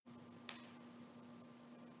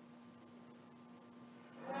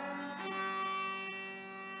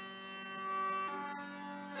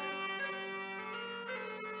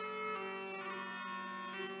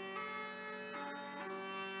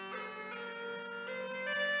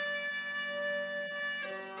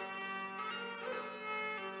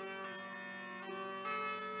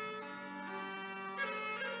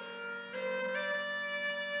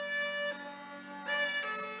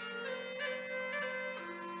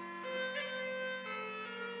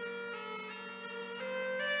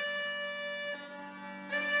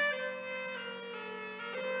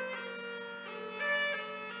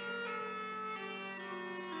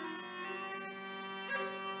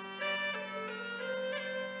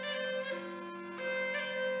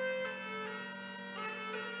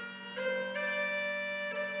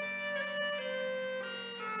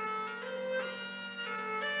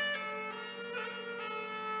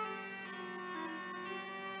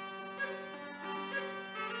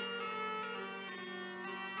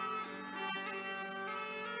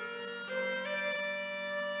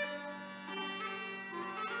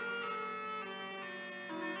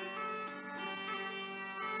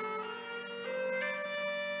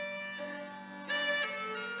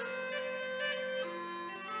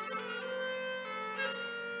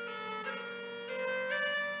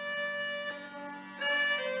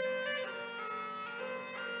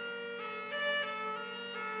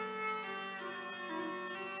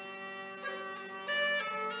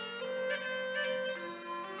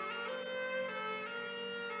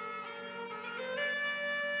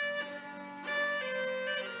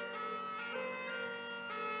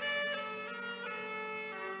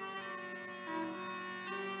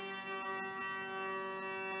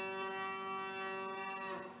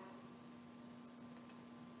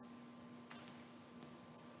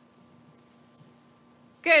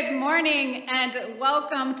Good morning and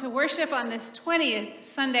welcome to worship on this 20th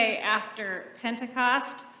Sunday after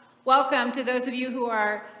Pentecost. Welcome to those of you who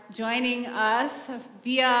are joining us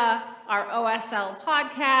via our OSL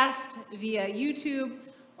podcast, via YouTube,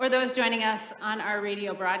 or those joining us on our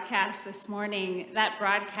radio broadcast this morning. That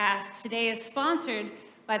broadcast today is sponsored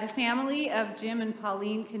by the family of Jim and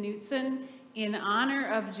Pauline Knutson in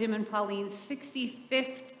honor of Jim and Pauline's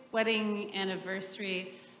 65th wedding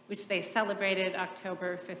anniversary, which they celebrated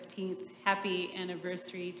October 15th. Happy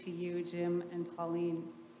anniversary to you, Jim and Pauline.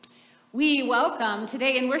 We welcome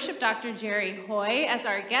today in worship Dr. Jerry Hoy as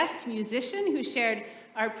our guest musician who shared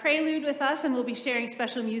our prelude with us and will be sharing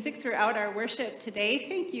special music throughout our worship today.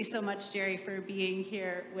 Thank you so much, Jerry, for being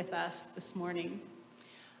here with us this morning.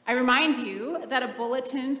 I remind you that a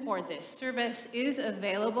bulletin for this service is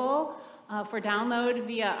available for download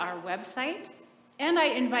via our website, and I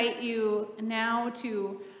invite you now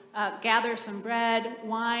to gather some bread,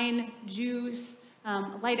 wine, juice,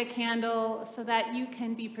 light a candle so that you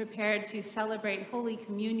can be prepared to celebrate Holy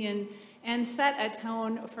Communion and set a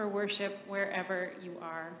tone for worship wherever you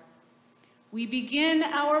are. We begin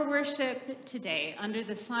our worship today under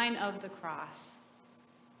the sign of the cross.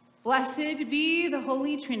 Blessed be the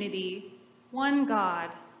Holy Trinity, one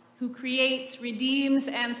God, who creates, redeems,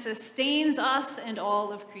 and sustains us and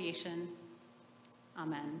all of creation.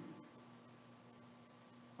 Amen.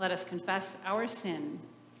 Let us confess our sin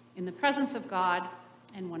in the presence of God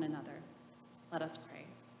and one another. Let us pray.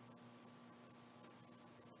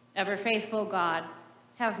 Ever faithful God,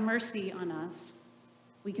 have mercy on us.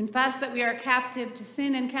 We confess that we are captive to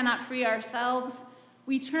sin and cannot free ourselves.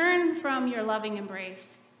 We turn from your loving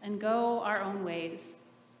embrace and go our own ways.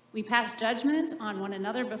 We pass judgment on one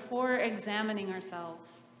another before examining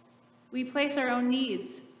ourselves. We place our own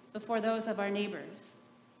needs before those of our neighbors.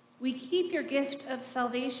 We keep your gift of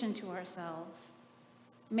salvation to ourselves.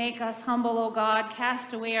 Make us humble, O God,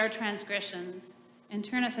 cast away our transgressions, and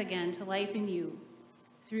turn us again to life in you,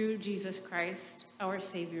 through Jesus Christ, our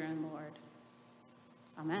Savior and Lord.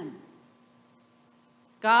 Amen.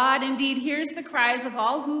 God indeed hears the cries of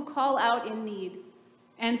all who call out in need,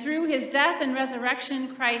 and through his death and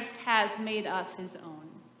resurrection, Christ has made us his own.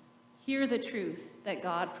 Hear the truth that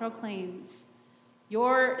God proclaims.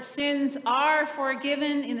 Your sins are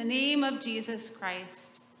forgiven in the name of Jesus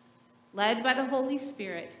Christ. Led by the Holy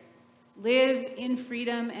Spirit, live in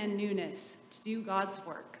freedom and newness to do God's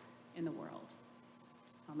work in the world.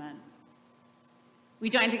 Amen. We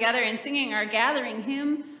join together in singing our gathering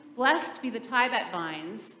hymn, Blessed Be the Tie That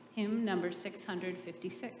Binds, hymn number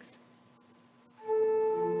 656.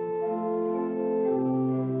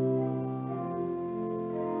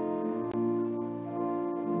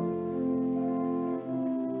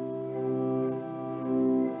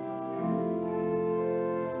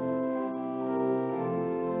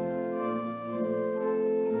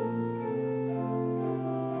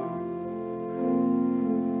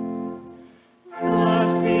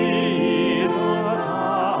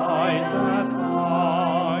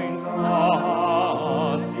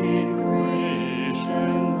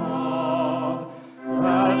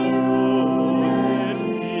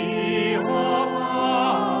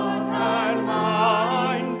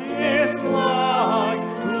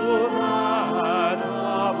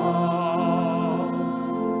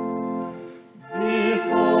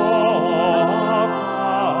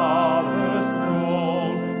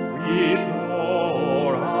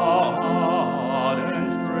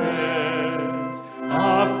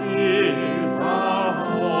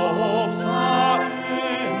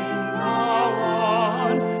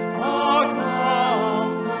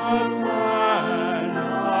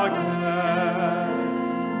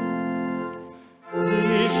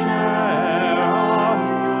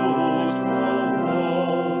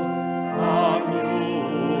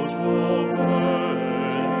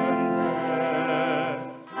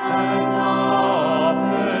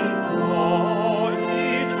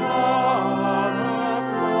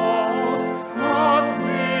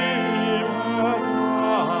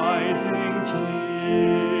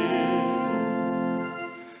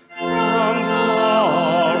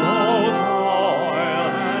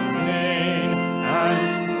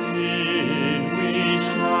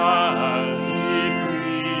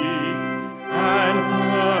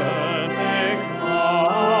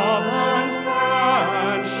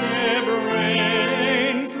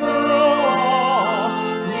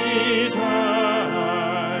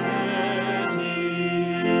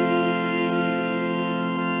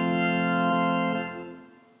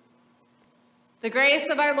 The grace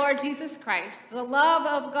of our Lord Jesus Christ, the love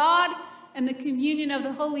of God, and the communion of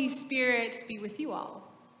the Holy Spirit be with you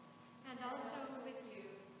all. And also with you.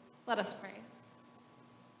 Let us pray.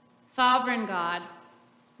 Sovereign God,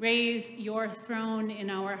 raise your throne in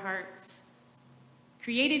our hearts.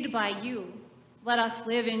 Created by you, let us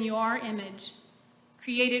live in your image.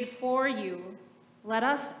 Created for you, let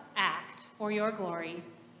us act for your glory.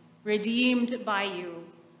 Redeemed by you,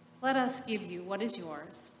 let us give you what is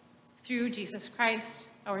yours. Through Jesus Christ,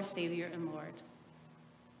 our Savior and Lord.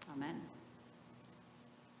 Amen.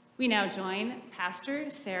 We now join Pastor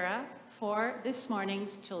Sarah for this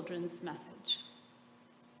morning's children's message.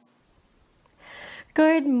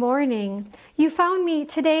 Good morning. You found me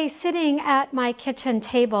today sitting at my kitchen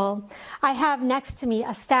table. I have next to me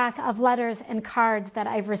a stack of letters and cards that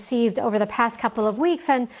I've received over the past couple of weeks,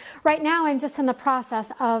 and right now I'm just in the process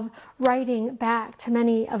of writing back to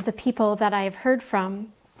many of the people that I have heard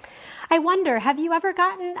from. I wonder, have you ever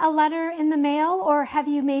gotten a letter in the mail, or have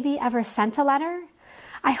you maybe ever sent a letter?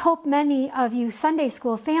 I hope many of you Sunday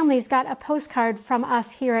school families got a postcard from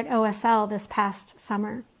us here at OSL this past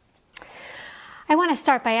summer. I want to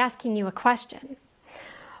start by asking you a question.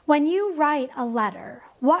 When you write a letter,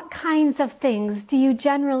 what kinds of things do you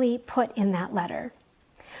generally put in that letter?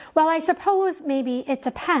 Well, I suppose maybe it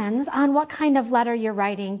depends on what kind of letter you're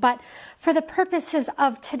writing, but for the purposes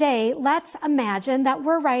of today, let's imagine that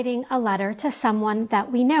we're writing a letter to someone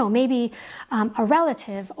that we know, maybe a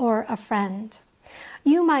relative or a friend.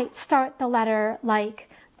 You might start the letter like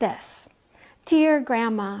this: Dear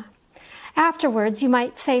Grandma. Afterwards, you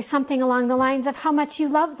might say something along the lines of how much you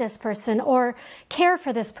love this person or care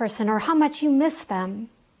for this person or how much you miss them.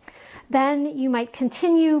 Then you might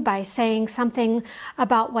continue by saying something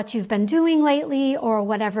about what you've been doing lately or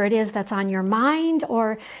whatever it is that's on your mind,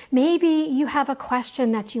 or maybe you have a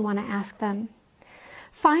question that you want to ask them.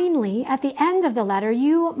 Finally, at the end of the letter,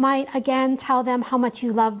 you might again tell them how much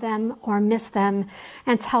you love them or miss them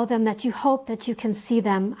and tell them that you hope that you can see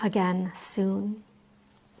them again soon.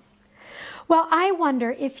 Well, I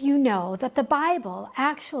wonder if you know that the Bible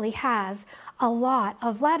actually has a lot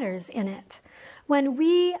of letters in it. When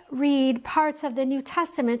we read parts of the New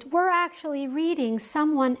Testament, we're actually reading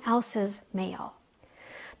someone else's mail.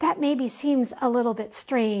 That maybe seems a little bit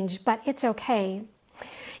strange, but it's okay.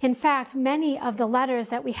 In fact, many of the letters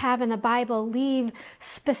that we have in the Bible leave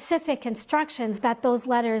specific instructions that those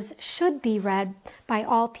letters should be read by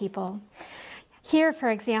all people. Here, for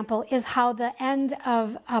example, is how the end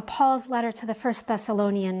of Paul's letter to the First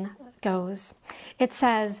Thessalonian goes. It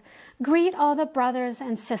says, "Greet all the brothers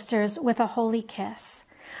and sisters with a holy kiss.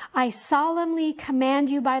 I solemnly command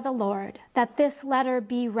you by the Lord that this letter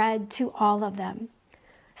be read to all of them."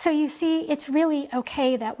 So you see, it's really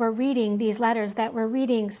okay that we're reading these letters, that we're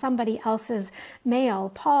reading somebody else's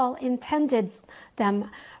mail. Paul intended them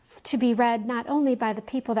to be read not only by the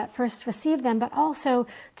people that first received them, but also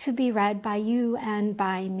to be read by you and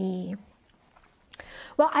by me.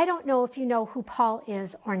 Well, I don't know if you know who Paul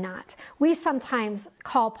is or not. We sometimes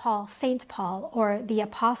call Paul Saint Paul or the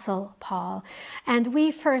Apostle Paul, and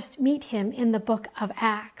we first meet him in the book of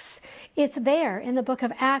Acts. It's there in the book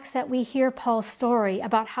of Acts that we hear Paul's story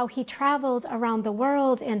about how he traveled around the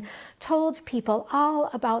world and told people all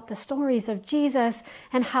about the stories of Jesus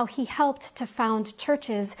and how he helped to found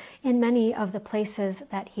churches in many of the places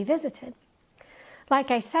that he visited. Like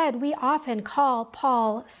I said, we often call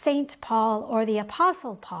Paul Saint Paul or the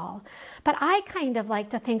Apostle Paul, but I kind of like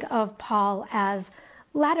to think of Paul as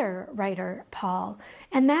letter writer Paul,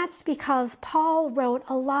 and that's because Paul wrote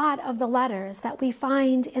a lot of the letters that we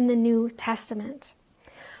find in the New Testament.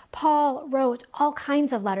 Paul wrote all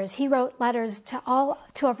kinds of letters. He wrote letters to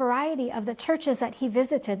a variety of the churches that he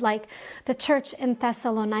visited, like the church in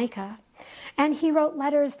Thessalonica, and he wrote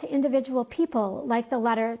letters to individual people, like the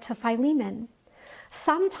letter to Philemon.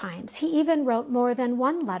 Sometimes he even wrote more than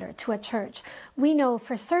one letter to a church. We know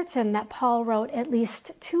for certain that Paul wrote at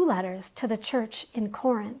least 2 letters to the church in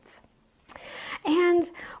Corinth. And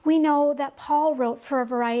we know that Paul wrote for a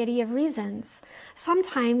variety of reasons.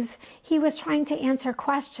 Sometimes he was trying to answer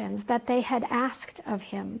questions that they had asked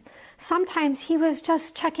of him. Sometimes he was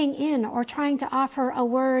just checking in or trying to offer a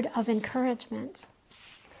word of encouragement.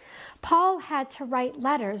 Paul had to write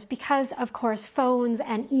letters because, of course, phones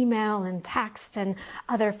and email and text and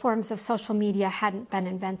other forms of social media hadn't been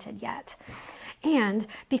invented yet. And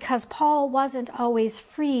because Paul wasn't always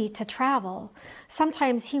free to travel,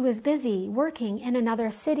 sometimes he was busy working in another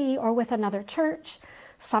city or with another church.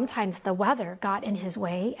 Sometimes the weather got in his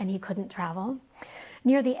way and he couldn't travel.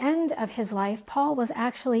 Near the end of his life, Paul was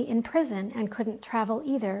actually in prison and couldn't travel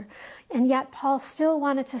either. And yet Paul still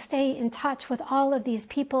wanted to stay in touch with all of these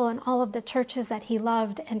people and all of the churches that he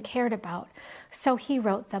loved and cared about. So he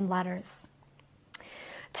wrote them letters.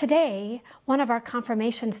 Today, one of our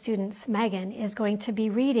confirmation students, Megan, is going to be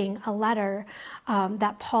reading a letter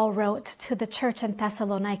that Paul wrote to the church in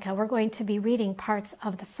Thessalonica. We're going to be reading parts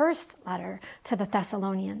of the first letter to the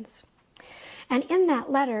Thessalonians. And in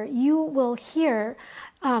that letter, you will hear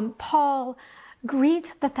Paul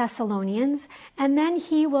greet the Thessalonians, and then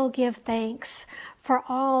he will give thanks for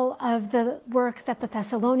all of the work that the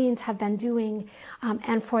Thessalonians have been doing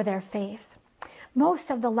and for their faith.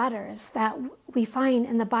 Most of the letters that we find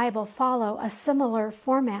in the Bible follow a similar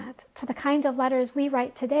format to the kind of letters we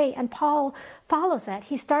write today, and Paul follows that.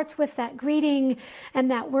 He starts with that greeting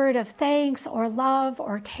and that word of thanks or love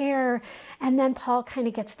or care, and then Paul kind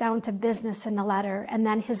of gets down to business in the letter, and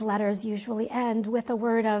then his letters usually end with a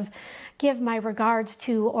word of give my regards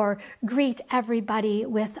to or greet everybody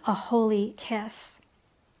with a holy kiss.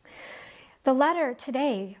 The letter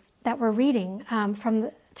today that we're reading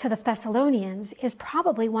to the Thessalonians is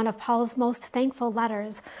probably one of Paul's most thankful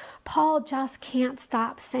letters. Paul just can't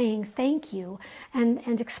stop saying thank you and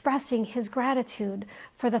expressing his gratitude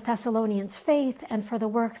for the Thessalonians' faith and for the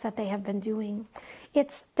work that they have been doing.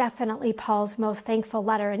 It's definitely Paul's most thankful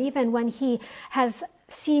letter, and even when he has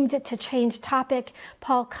seemed to change topic,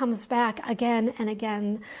 Paul comes back again and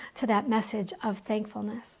again to that message of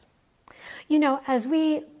thankfulness. You know, as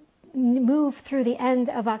we move through the end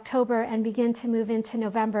of October and begin to move into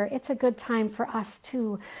November, it's a good time for us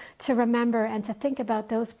to remember and to think about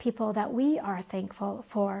those people that we are thankful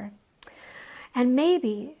for. And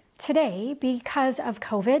maybe today, because of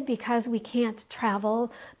COVID, because we can't travel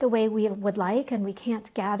the way we would like and we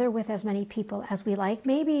can't gather with as many people as we like,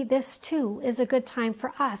 maybe this too is a good time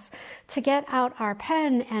for us to get out our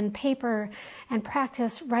pen and paper and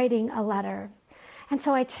practice writing a letter. And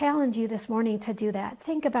so I challenge you this morning to do that.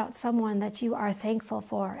 Think about someone that you are thankful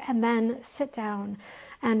for, and then sit down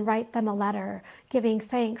and write them a letter, giving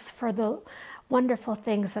thanks for the wonderful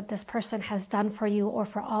things that this person has done for you or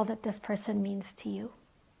for all that this person means to you.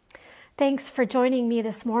 Thanks for joining me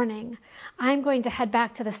this morning. I'm going to head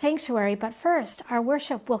back to the sanctuary, but first, our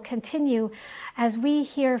worship will continue as we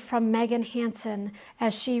hear from Megan Hansen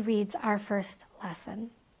as she reads our first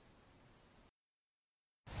lesson.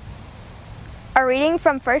 A reading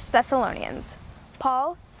from 1 Thessalonians.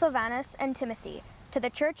 Paul, Silvanus, and Timothy, to the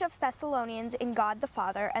church of Thessalonians in God the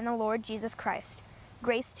Father and the Lord Jesus Christ,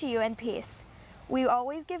 grace to you and peace. We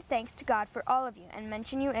always give thanks to God for all of you and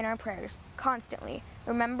mention you in our prayers, constantly,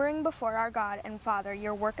 remembering before our God and Father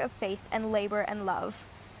your work of faith and labor and love,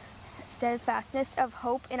 steadfastness of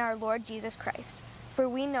hope in our Lord Jesus Christ. For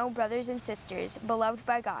we know, brothers and sisters, beloved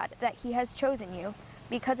by God, that he has chosen you,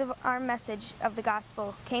 because of our message of the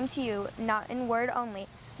gospel came to you not in word only,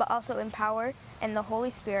 but also in power and the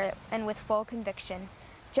Holy Spirit and with full conviction,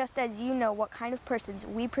 just as you know what kind of persons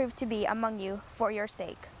we proved to be among you for your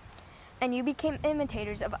sake. And you became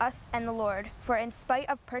imitators of us and the Lord, for in spite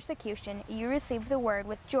of persecution you received the word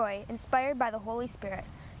with joy, inspired by the Holy Spirit,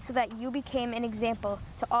 so that you became an example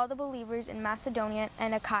to all the believers in Macedonia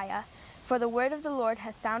and Achaia. For the word of the Lord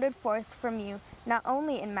has sounded forth from you, not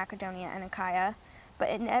only in Macedonia and Achaia, but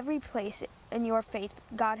in every place in your faith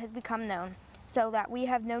God has become known, so that we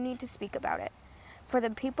have no need to speak about it. For the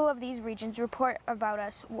people of these regions report about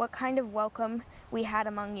us what kind of welcome we had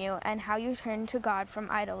among you, and how you turned to God from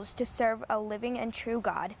idols to serve a living and true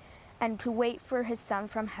God, and to wait for his Son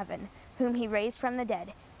from heaven, whom he raised from the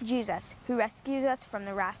dead, Jesus, who rescues us from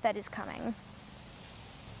the wrath that is coming.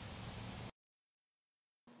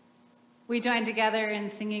 We join together in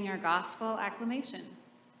singing our gospel acclamation.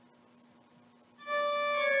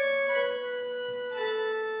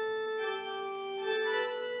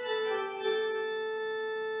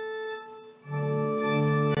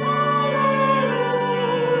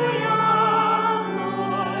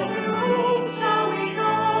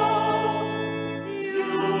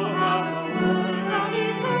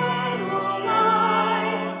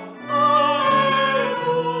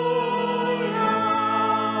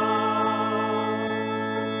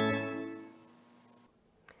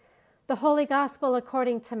 The Holy Gospel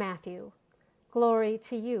according to Matthew. Glory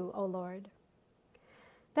to you, O Lord.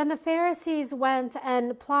 Then the Pharisees went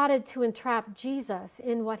and plotted to entrap Jesus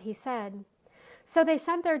in what he said. So they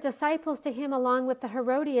sent their disciples to him along with the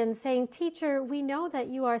Herodians, saying, Teacher, we know that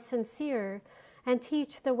you are sincere and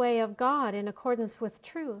teach the way of God in accordance with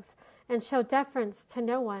truth, and show deference to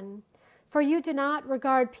no one, for you do not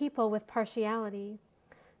regard people with partiality.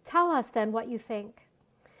 Tell us then what you think.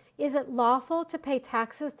 Is it lawful to pay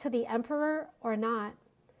taxes to the emperor or not?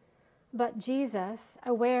 But Jesus,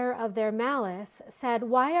 aware of their malice, said,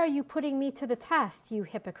 Why are you putting me to the test, you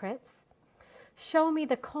hypocrites? Show me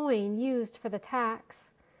the coin used for the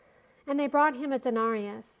tax. And they brought him a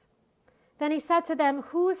denarius. Then he said to them,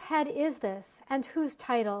 "Whose head is this, and whose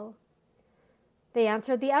title?" They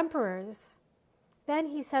answered, "The emperor's." Then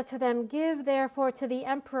he said to them, "Give therefore to the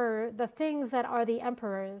emperor the things that are the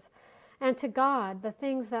emperor's, and to God the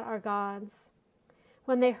things that are God's."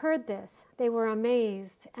 When they heard this, they were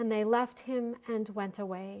amazed, and they left him and went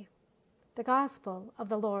away. The Gospel of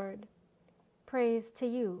the Lord. Praise to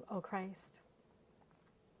you, O Christ.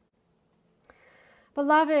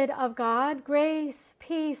 Beloved of God, grace,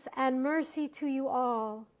 peace, and mercy to you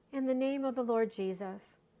all, in the name of the Lord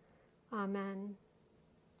Jesus. Amen.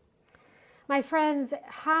 My friends,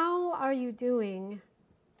 how are you doing?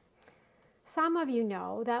 Some of you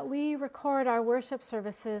know that we record our worship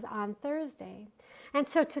services on Thursday. And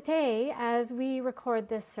so today, as we record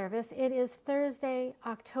this service, it is Thursday,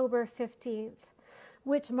 October 15th,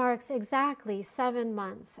 which marks exactly 7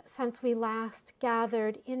 months since we last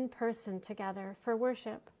gathered in person together for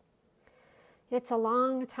worship. It's a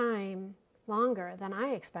long time, longer than I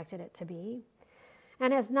expected it to be.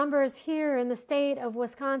 And as numbers here in the state of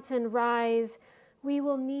Wisconsin rise, we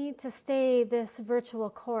will need to stay this virtual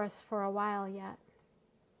course for a while yet.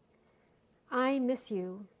 I miss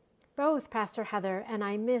you, both Pastor Heather and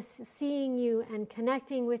I miss seeing you and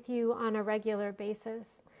connecting with you on a regular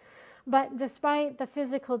basis. But despite the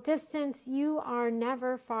physical distance, you are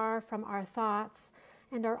never far from our thoughts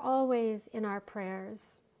and are always in our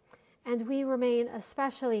prayers. And we remain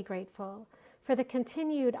especially grateful for the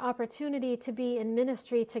continued opportunity to be in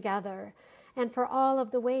ministry together and for all of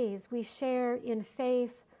the ways we share in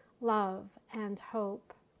faith, love, and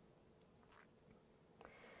hope.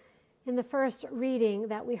 In the first reading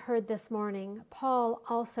that we heard this morning, Paul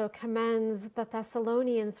also commends the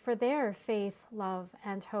Thessalonians for their faith, love,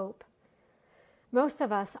 and hope. Most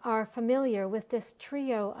of us are familiar with this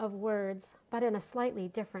trio of words, but in a slightly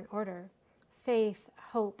different order: faith,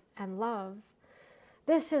 hope, and love.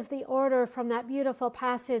 This is the order from that beautiful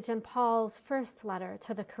passage in Paul's first letter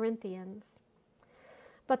to the Corinthians.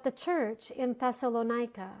 But the church in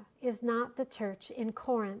Thessalonica is not the church in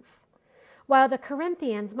Corinth. While the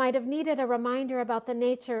Corinthians might have needed a reminder about the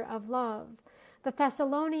nature of love, the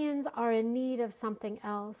Thessalonians are in need of something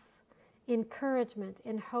else: encouragement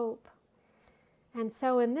in hope. And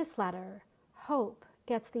so in this letter, hope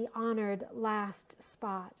gets the honored last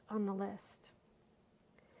spot on the list.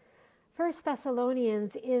 1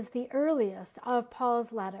 Thessalonians is the earliest of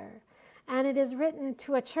Paul's letter, and it is written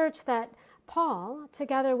to a church that Paul,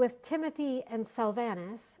 together with Timothy and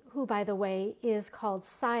Silvanus, who, by the way, is called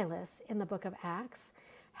Silas in the book of Acts,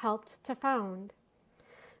 helped to found.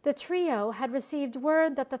 The trio had received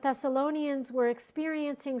word that the Thessalonians were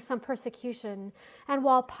experiencing some persecution, and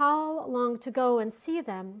while Paul longed to go and see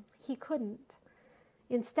them, he couldn't.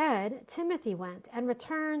 Instead, Timothy went and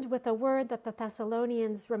returned with a word that the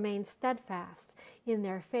Thessalonians remained steadfast in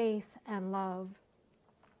their faith and love.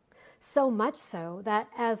 So much so that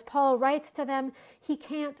as Paul writes to them, he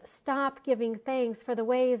can't stop giving thanks for the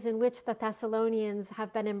ways in which the Thessalonians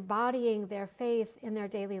have been embodying their faith in their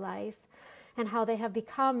daily life, and how they have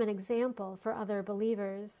become an example for other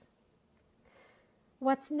believers.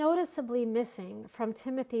 What's noticeably missing from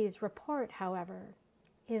Timothy's report, however,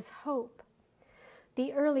 is hope.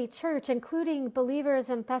 The early church, including believers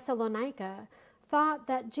in Thessalonica, thought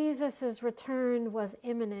that Jesus' return was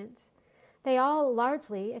imminent. They all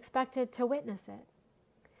largely expected to witness it.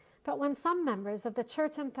 But when some members of the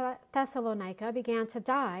church in Thessalonica began to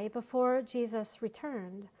die before Jesus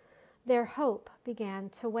returned, their hope began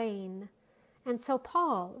to wane. And so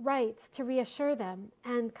Paul writes to reassure them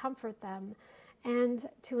and comfort them and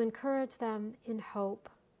to encourage them in hope.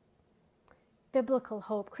 Biblical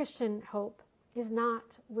hope, Christian hope, is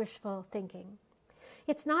not wishful thinking.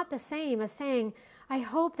 It's not the same as saying, "I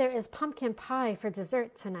hope there is pumpkin pie for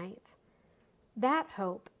dessert tonight." That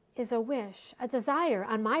hope is a wish, a desire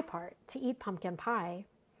on my part to eat pumpkin pie.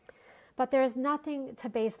 But there is nothing to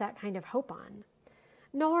base that kind of hope on.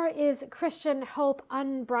 Nor is Christian hope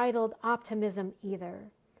unbridled optimism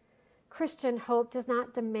either. Christian hope does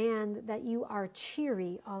not demand that you are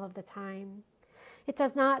cheery all of the time. It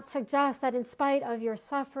does not suggest that in spite of your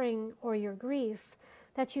suffering or your grief,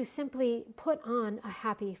 that you simply put on a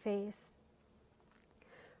happy face.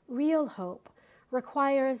 Real hope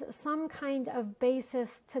requires some kind of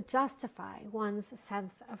basis to justify one's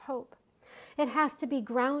sense of hope. It has to be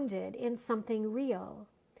grounded in something real.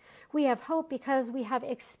 We have hope because we have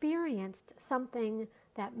experienced something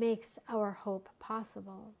that makes our hope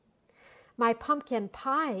possible. My pumpkin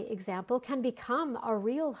pie example can become a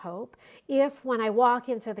real hope if, when I walk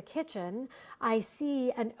into the kitchen, I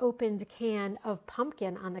see an opened can of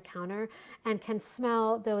pumpkin on the counter and can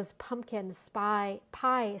smell those pumpkin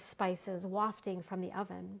pie spices wafting from the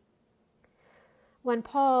oven. When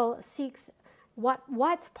Paul seeks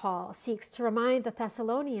what Paul seeks to remind the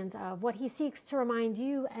Thessalonians of, what he seeks to remind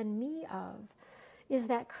you and me of, is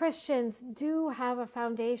that Christians do have a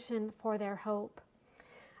foundation for their hope.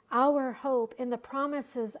 Our hope in the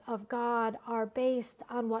promises of God are based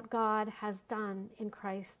on what God has done in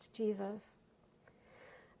Christ Jesus.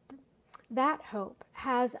 That hope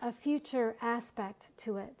has a future aspect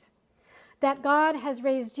to it. That God has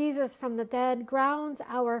raised Jesus from the dead grounds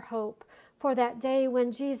our hope for that day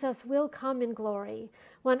when Jesus will come in glory,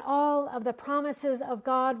 when all of the promises of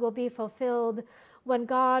God will be fulfilled, when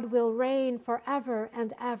God will reign forever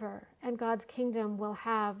and ever, and God's kingdom will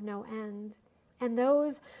have no end. And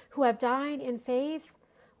those who have died in faith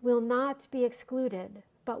will not be excluded,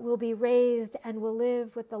 but will be raised and will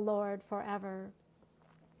live with the Lord forever.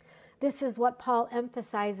 This is what Paul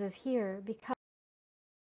emphasizes here because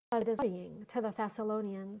it is writing to the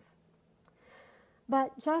Thessalonians.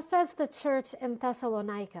 But just as the church in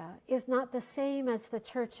Thessalonica is not the same as the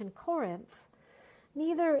church in Corinth,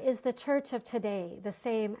 neither is the church of today the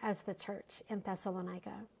same as the church in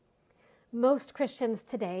Thessalonica. Most Christians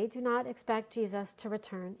today do not expect Jesus to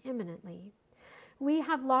return imminently. We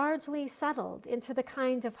have largely settled into the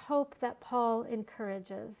kind of hope that Paul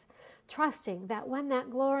encourages, trusting that when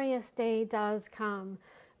that glorious day does come,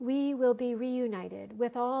 we will be reunited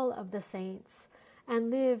with all of the saints and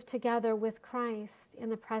live together with Christ in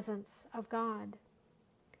the presence of God.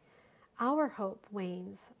 Our hope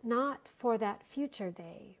wanes not for that future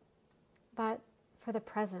day, but for the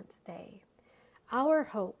present day. Our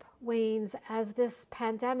hope wanes as this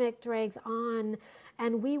pandemic drags on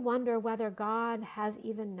and we wonder whether God has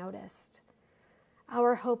even noticed.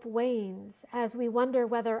 Our hope wanes as we wonder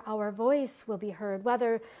whether our voice will be heard,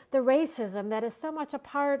 whether the racism that is so much a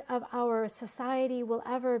part of our society will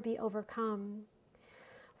ever be overcome,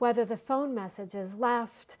 whether the phone messages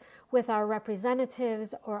left with our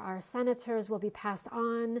representatives or our senators will be passed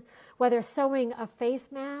on, whether sewing a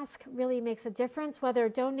face mask really makes a difference, whether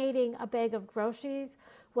donating a bag of groceries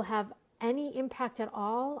will have any impact at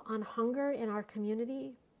all on hunger in our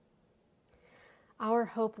community. Our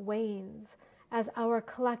hope wanes as our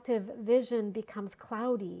collective vision becomes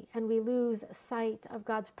cloudy and we lose sight of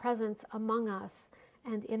God's presence among us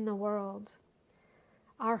and in the world.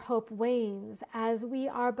 Our hope wanes as we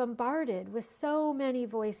are bombarded with so many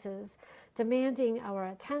voices demanding our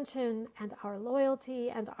attention and our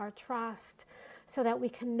loyalty and our trust so that we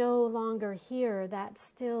can no longer hear that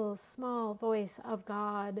still small voice of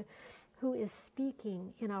God who is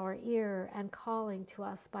speaking in our ear and calling to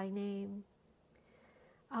us by name.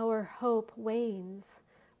 Our hope wanes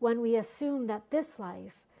when we assume that this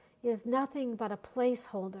life is nothing but a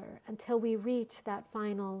placeholder until we reach that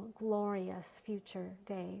final glorious future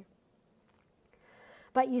day.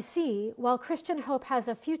 But you see, while Christian hope has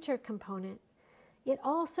a future component, it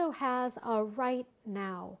also has a right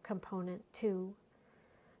now component too.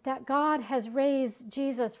 That God has raised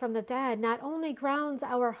Jesus from the dead not only grounds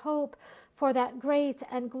our hope for that great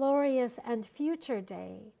and glorious and future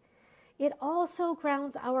day, it also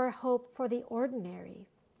grounds our hope for the ordinary,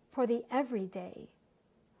 for the everyday,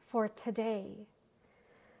 for today.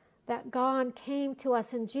 That God came to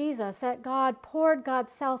us in Jesus, that God poured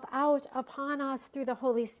God's self out upon us through the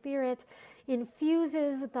Holy Spirit,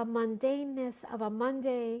 infuses the mundaneness of a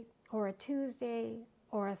Monday or a Tuesday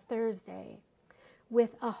or a Thursday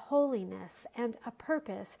with a holiness and a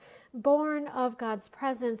purpose born of God's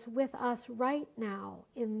presence with us right now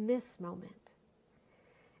in this moment.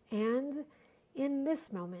 And in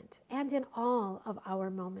this moment and in all of our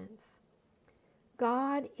moments.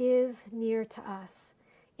 God is near to us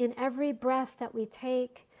in every breath that we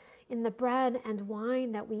take, in the bread and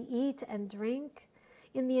wine that we eat and drink,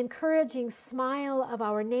 in the encouraging smile of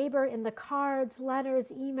our neighbor, in the cards, letters,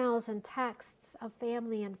 emails, and texts of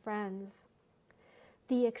family and friends.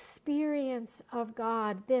 The experience of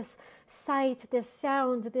God, this sight, this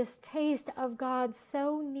sound, this taste of God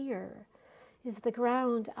so near, is the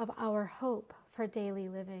ground of our hope for daily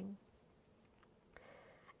living.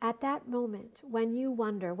 At that moment, when you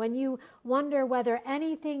wonder whether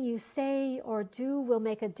anything you say or do will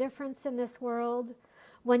make a difference in this world,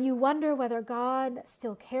 when you wonder whether God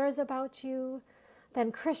still cares about you,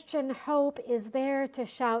 then Christian hope is there to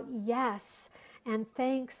shout yes and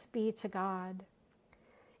thanks be to God.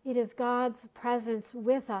 It is God's presence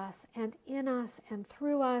with us and in us and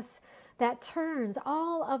through us that turns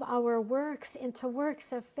all of our works into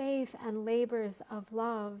works of faith and labors of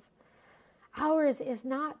love. Ours is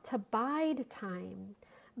not to bide time,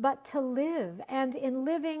 but to live, and in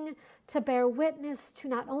living to bear witness to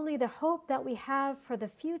not only the hope that we have for the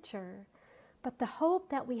future, but the hope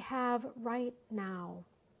that we have right now.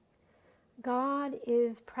 God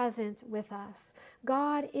is present with us.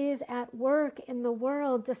 God is at work in the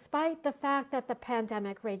world, despite the fact that the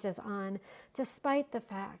pandemic rages on, despite the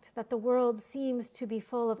fact that the world seems to be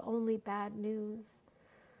full of only bad news.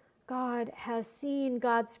 God has seen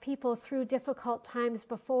God's people through difficult times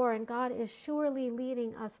before, and God is surely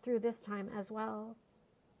leading us through this time as well.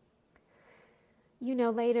 You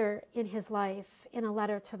know, later in his life, in a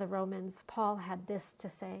letter to the Romans, Paul had this to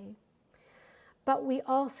say: "But we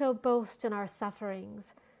also boast in our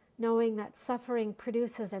sufferings, knowing that suffering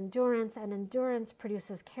produces endurance, and endurance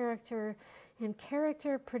produces character, and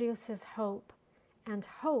character produces hope. And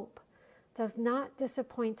hope does not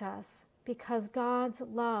disappoint us, because God's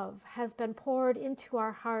love has been poured into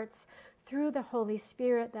our hearts through the Holy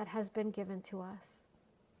Spirit that has been given to us."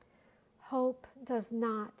 Hope does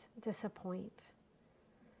not disappoint.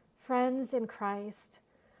 Friends in Christ,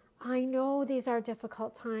 I know these are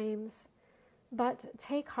difficult times, but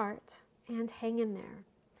take heart and hang in there.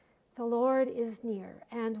 The Lord is near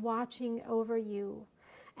and watching over you,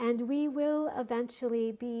 and we will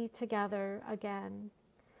eventually be together again.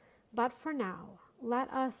 But for now, let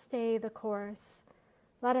us stay the course.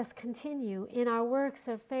 Let us continue in our works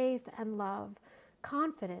of faith and love,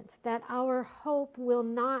 confident that our hope will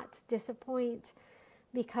not disappoint,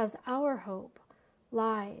 because our hope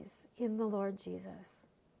lies in the Lord Jesus.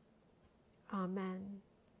 Amen.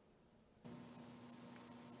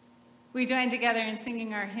 We join together in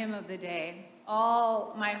singing our hymn of the day.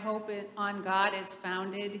 All My Hope on God is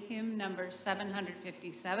Founded, hymn number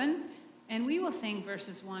 757, and we will sing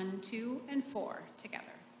verses 1, 2, and 4 together.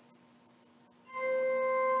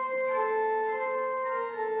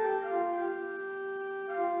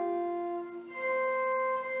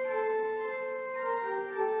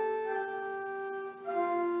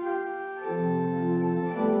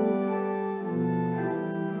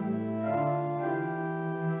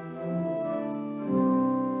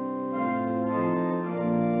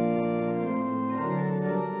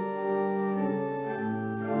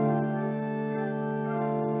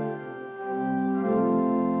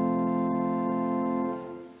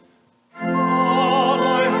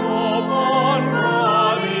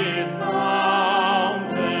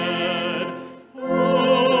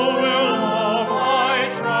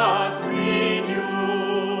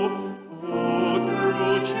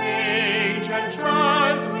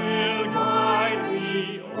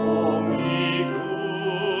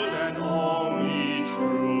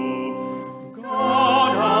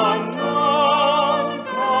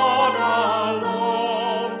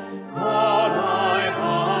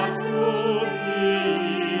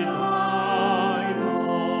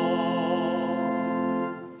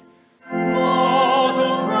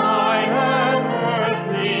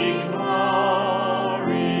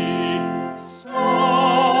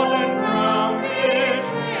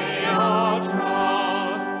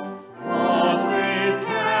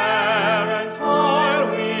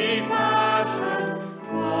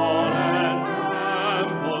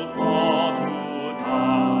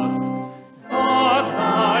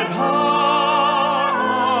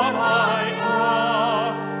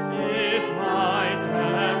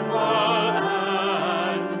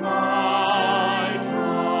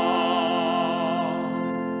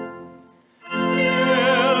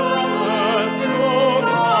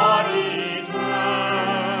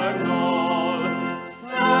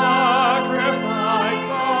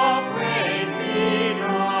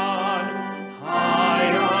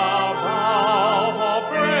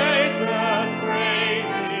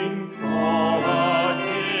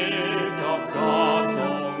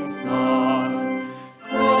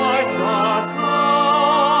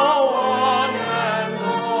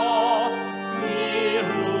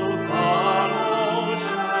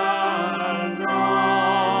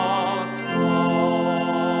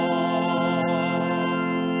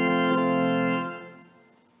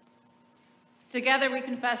 Together we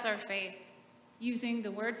confess our faith using the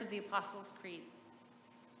words of the Apostles' Creed.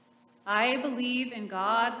 I believe in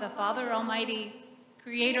God, the Father Almighty,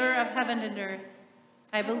 creator of heaven and earth.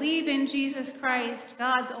 I believe in Jesus Christ,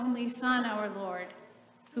 God's only Son, our Lord,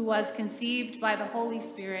 who was conceived by the Holy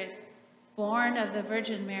Spirit, born of the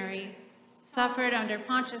Virgin Mary, suffered under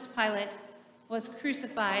Pontius Pilate, was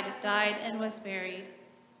crucified, died, and was buried.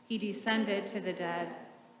 He descended to the dead.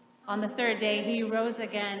 On the third day he rose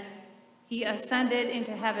again. He ascended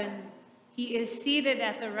into heaven. He is seated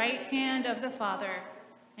at the right hand of the Father,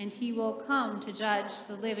 and he will come to judge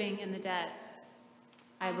the living and the dead.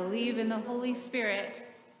 I believe in the Holy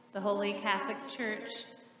Spirit, the Holy Catholic Church,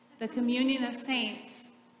 the communion of saints,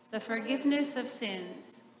 the forgiveness of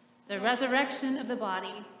sins, the resurrection of the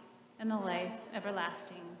body, and the life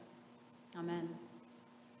everlasting. Amen.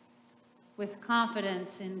 with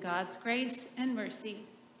confidence in God's grace and mercy.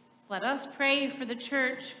 Let us pray for the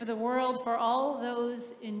church, for the world, for all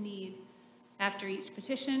those in need. After each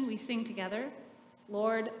petition, we sing together,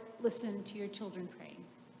 Lord, listen to your children praying.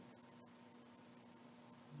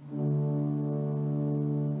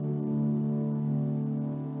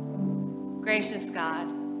 Gracious God,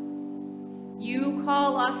 you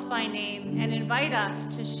call us by name and invite us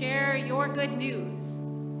to share your good news.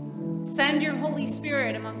 Send your Holy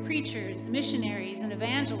Spirit among preachers, missionaries, and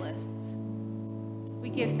evangelists. We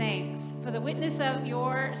give thanks for the witness of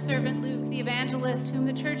your servant Luke, the evangelist, whom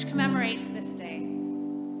the church commemorates this day.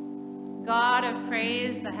 God of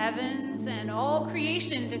praise, the heavens and all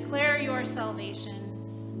creation declare your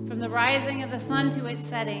salvation. From the rising of the sun to its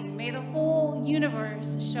setting, may the whole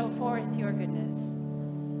universe show forth your goodness.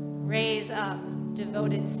 Raise up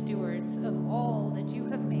devoted stewards of all that you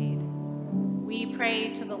have made. We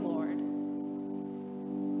pray to the Lord.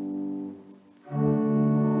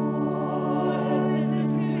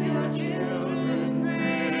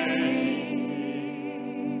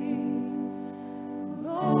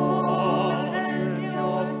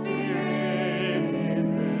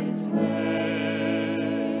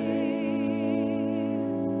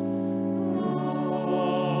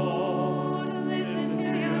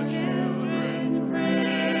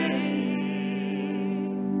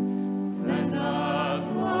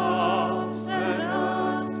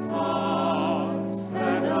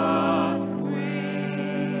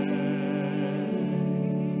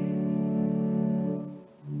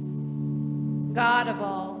 God of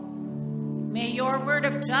all, may your word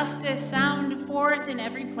of justice sound forth in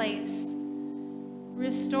every place.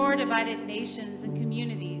 Restore divided nations and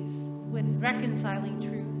communities with reconciling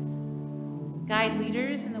truth. Guide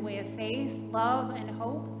leaders in the way of faith, love, and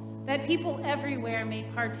hope, that people everywhere may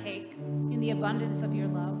partake in the abundance of your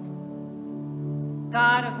love.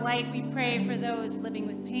 God of light, we pray for those living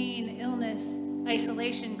with pain, illness,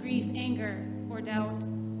 isolation, grief, anger, or doubt.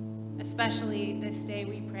 Especially this day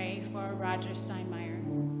we pray for Roger Steinmeier,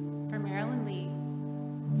 for Marilyn Lee,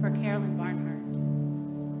 for Carolyn Barnhart.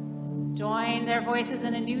 Join their voices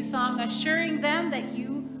in a new song, assuring them that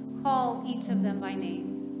you call each of them by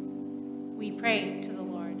name. We pray to the Lord.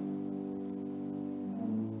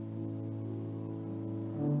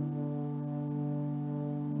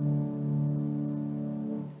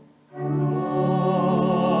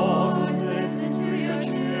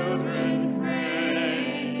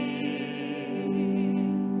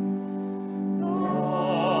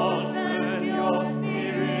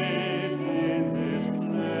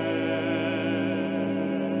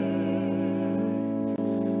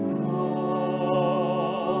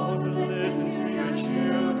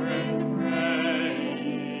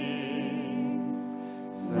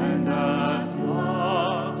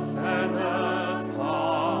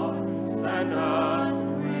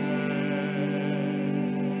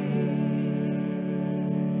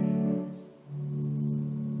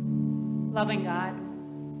 Loving God,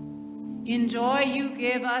 in joy you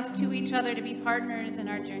give us to each other to be partners in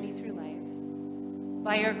our journey through life.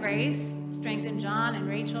 By your grace, strengthen John and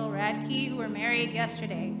Rachel Radke, who were married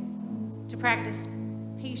yesterday, to practice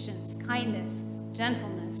patience, kindness,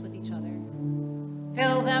 gentleness with each other.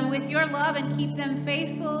 Fill them with your love and keep them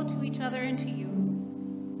faithful to each other and to you.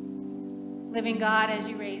 Living God, as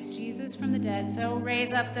you raised Jesus from the dead, so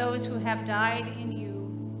raise up those who have died in you.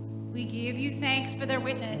 We give you thanks for their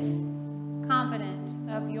witness, confident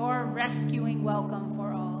of your rescuing welcome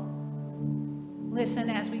for all. Listen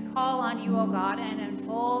as we call on you, O God, and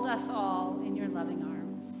enfold us all in your loving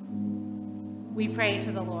arms. We pray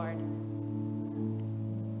to the Lord.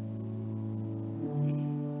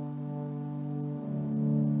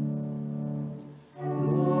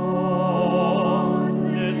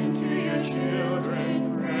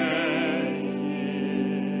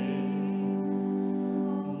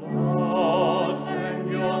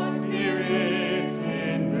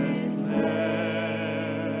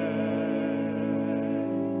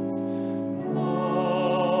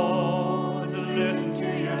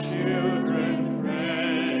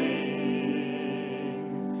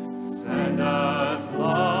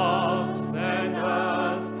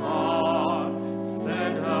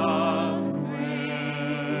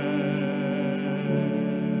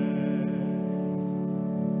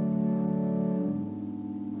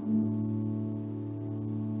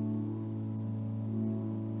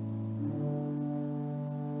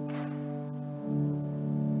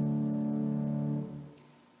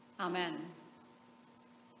 Amen.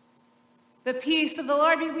 The peace of the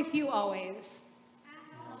Lord be with you always. And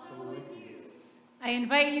also with you. I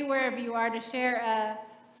invite you, wherever you are, to share a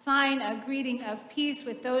sign a greeting of peace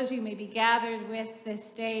with those you may be gathered with this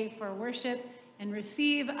day for worship, and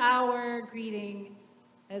receive our greeting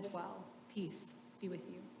as well. Peace be with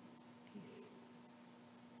you. Peace.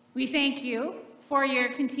 We thank you for your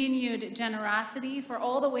continued generosity, for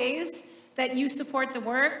all the ways that you support the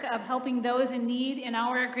work of helping those in need in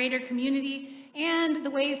our greater community, and the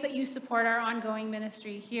ways that you support our ongoing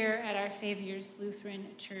ministry here at Our Savior's Lutheran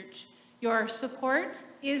Church. Your support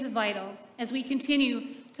is vital as we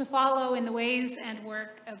continue to follow in the ways and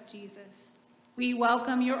work of Jesus. We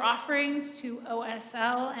welcome your offerings to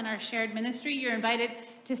OSL and our shared ministry. You're invited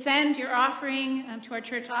to send your offering to our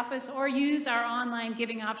church office or use our online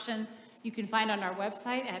giving option you can find on our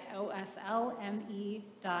website at oslme.com.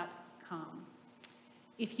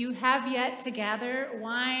 If you have yet to gather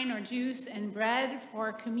wine or juice and bread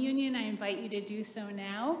for communion, I invite you to do so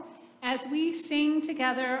now. As we sing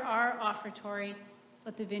together our offertory,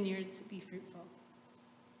 let the vineyards be fruitful.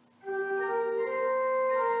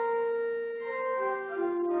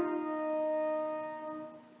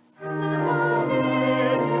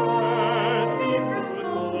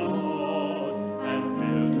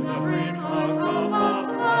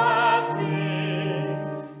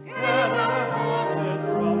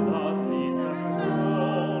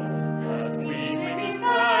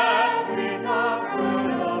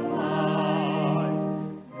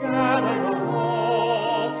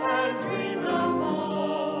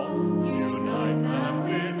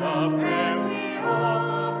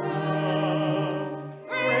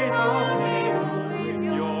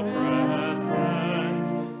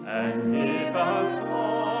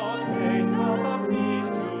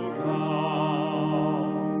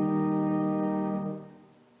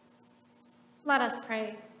 Let us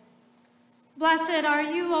pray. Blessed are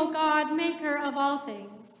you, O God, maker of all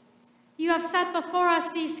things. You have set before us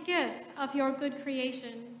these gifts of your good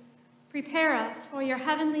creation. Prepare us for your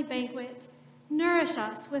heavenly banquet. Nourish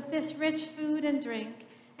us with this rich food and drink,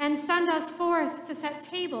 and send us forth to set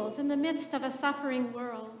tables in the midst of a suffering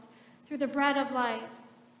world through the bread of life,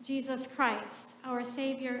 Jesus Christ, our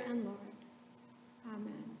Savior and Lord.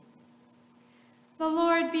 Amen. The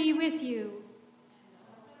Lord be with you.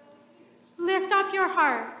 Lift up your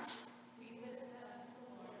hearts.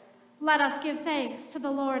 Let us give thanks to the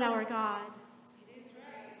Lord our God. It is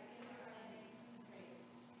right to give our thanks and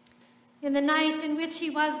praise. In the night in which he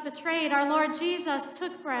was betrayed, our Lord Jesus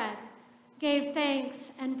took bread, gave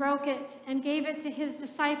thanks, and broke it, and gave it to his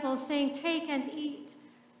disciples, saying, "Take and eat.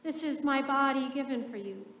 This is my body given for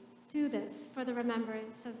you. Do this for the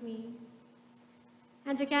remembrance of me."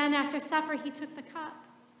 And again, after supper, he took the cup,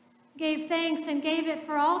 gave thanks, and gave it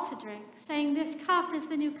for all to drink, saying, "This cup is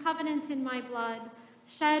the new covenant in my blood,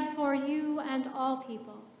 shed for you and all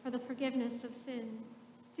people for the forgiveness of sin.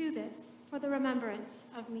 Do this for the remembrance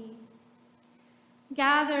of me."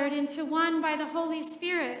 Gathered into one by the Holy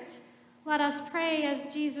Spirit, let us pray as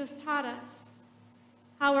Jesus taught us.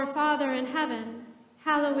 Our Father in heaven,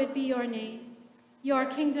 hallowed be your name. Your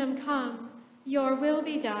kingdom come, your will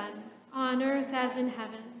be done, on earth as in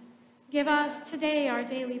heaven. Give us today our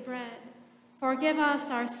daily bread. Forgive us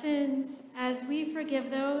our sins as we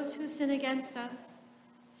forgive those who sin against us.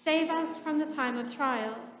 Save us from the time of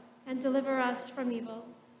trial and deliver us from evil.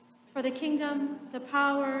 For the kingdom, the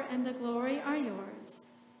power, and the glory are yours,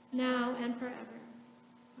 now and forever.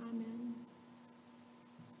 Amen.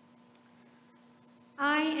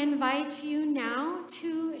 I invite you now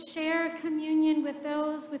to share communion with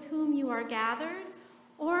those with whom you are gathered,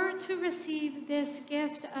 or to receive this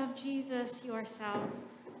gift of Jesus yourself.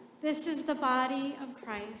 This is the body of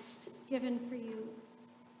Christ given for you.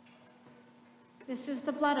 This is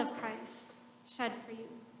the blood of Christ shed for you.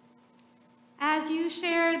 As you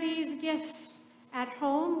share these gifts at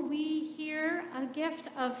home, we hear a gift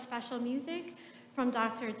of special music from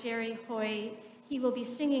Dr. Jerry Hoy. He will be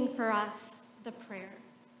singing for us the prayer.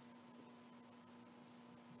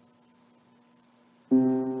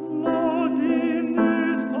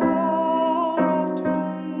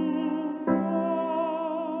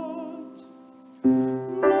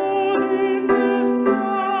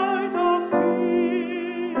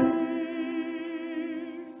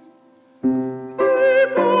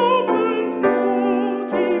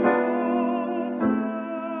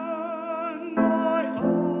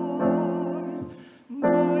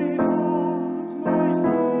 My heart, my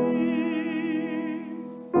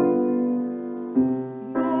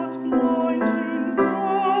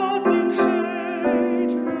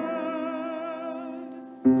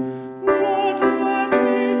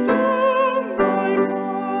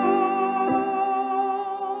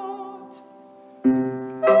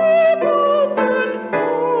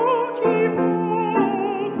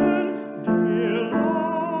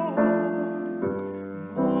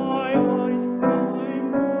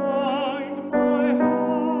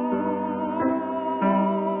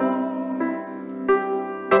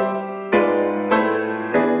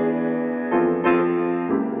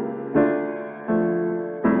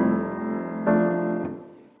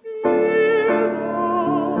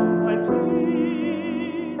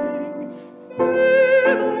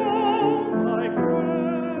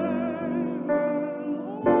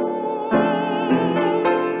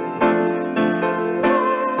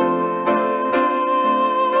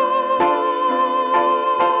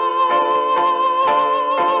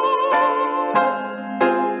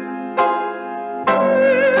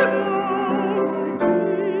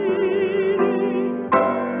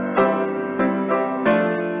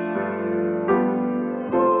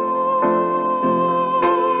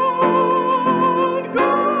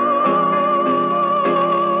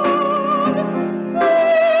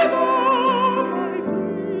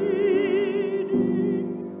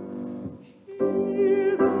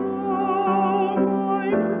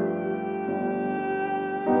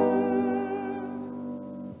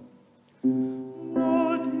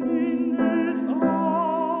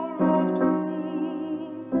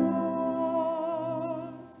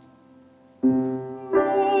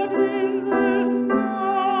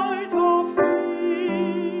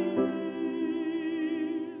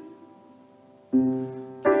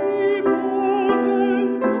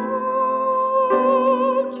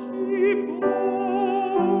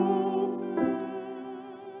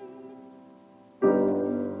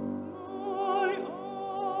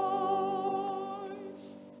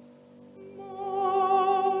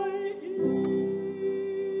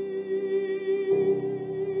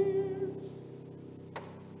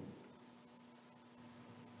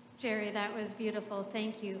Jerry, that was beautiful.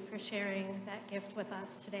 Thank you for sharing that gift with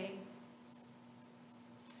us today.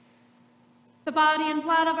 The body and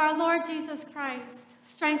blood of our Lord Jesus Christ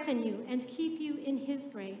strengthen you and keep you in his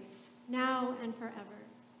grace, now and forever.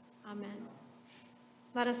 Amen.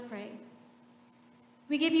 Let us pray.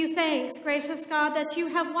 We give you thanks, gracious God, that you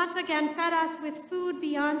have once again fed us with food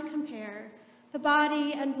beyond compare, the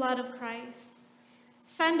body and blood of Christ.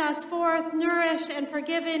 Send us forth, nourished and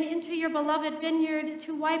forgiven, into your beloved vineyard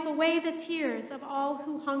to wipe away the tears of all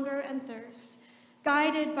who hunger and thirst,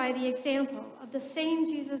 guided by the example of the same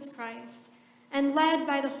Jesus Christ, and led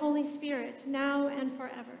by the Holy Spirit, now and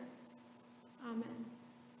forever. Amen.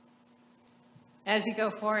 As you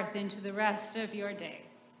go forth into the rest of your day,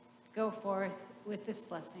 go forth with this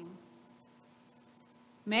blessing.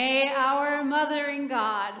 May our mothering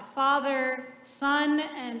God, Father, Son,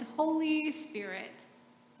 and Holy Spirit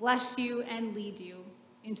bless you and lead you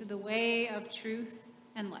into the way of truth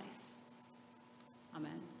and life.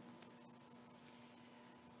 Amen.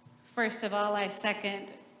 First of all, I second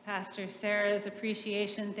Pastor Sarah's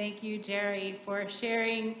appreciation. Thank you, Jerry, for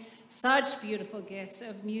sharing such beautiful gifts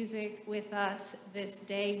of music with us this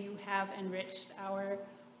day. You have enriched our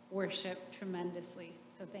worship tremendously.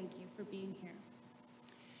 So thank you for being here.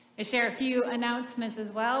 I share a few announcements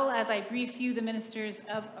as well as I brief you, the ministers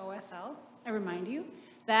of OSL. I remind you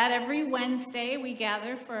that every Wednesday we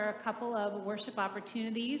gather for a couple of worship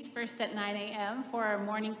opportunities, first at 9 a.m. for our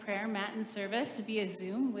morning prayer matin service via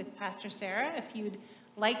Zoom with Pastor Sarah. If you'd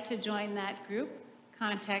like to join that group,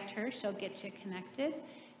 contact her. She'll get you connected.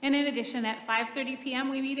 And in addition, at 5:30 p.m.,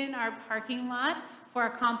 we meet in our parking lot for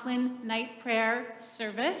our Compline night prayer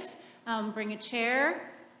service. Bring a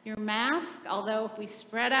chair, your mask, although if we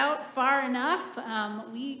spread out far enough,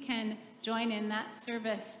 we can join in that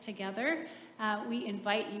service together. We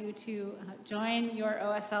invite you to join your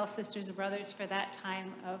OSL sisters and brothers for that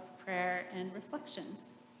time of prayer and reflection.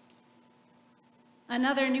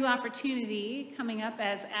 Another new opportunity coming up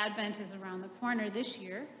as Advent is around the corner this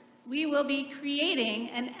year, we will be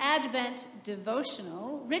creating an Advent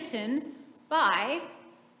devotional written by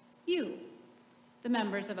you, the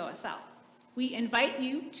members of OSL. We invite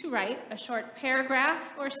you to write a short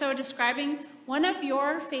paragraph or so describing one of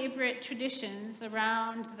your favorite traditions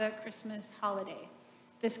around the Christmas holiday.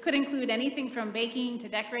 This could include anything from baking to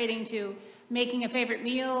decorating to making a favorite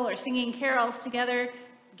meal or singing carols together,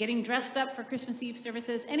 getting dressed up for Christmas Eve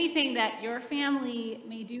services, anything that your family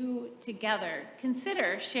may do together.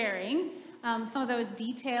 Consider sharing some of those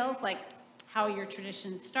details, like how your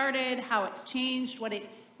tradition started, how it's changed, what it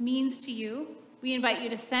means to you. We invite you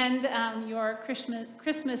to send your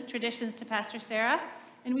Christmas traditions to Pastor Sarah,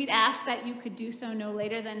 and we'd ask that you could do so no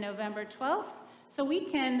later than November 12th, so we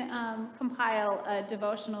can compile a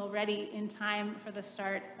devotional ready in time for the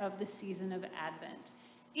start of the season of Advent.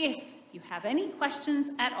 If you have any questions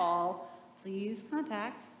at all, please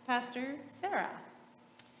contact Pastor Sarah.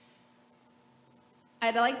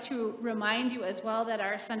 I'd like to remind you as well that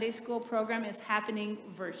our Sunday school program is happening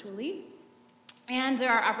virtually, and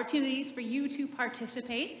there are opportunities for you to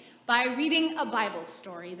participate by reading a Bible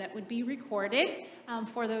story that would be recorded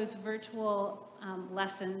for those virtual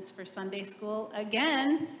lessons for Sunday school.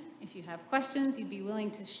 Again, if you have questions, you'd be willing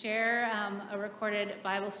to share a recorded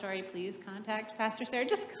Bible story, please contact Pastor Sarah.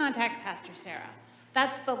 Just contact Pastor Sarah.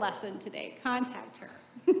 That's the lesson today. Contact her.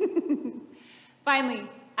 Finally,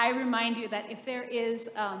 I remind you that if there is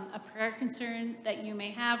a prayer concern that you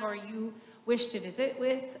may have or you wish to visit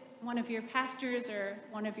with one of your pastors or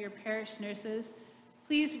one of your parish nurses,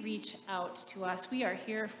 please reach out to us. We are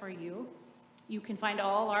here for you. You can find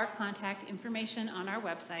all our contact information on our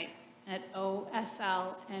website at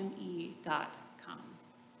oslme.com.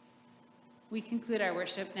 We conclude our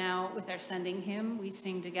worship now with our sending hymn. We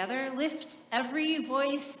sing together, "Lift Every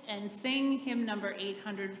Voice and Sing," hymn number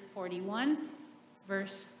 841,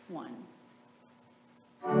 verse 1.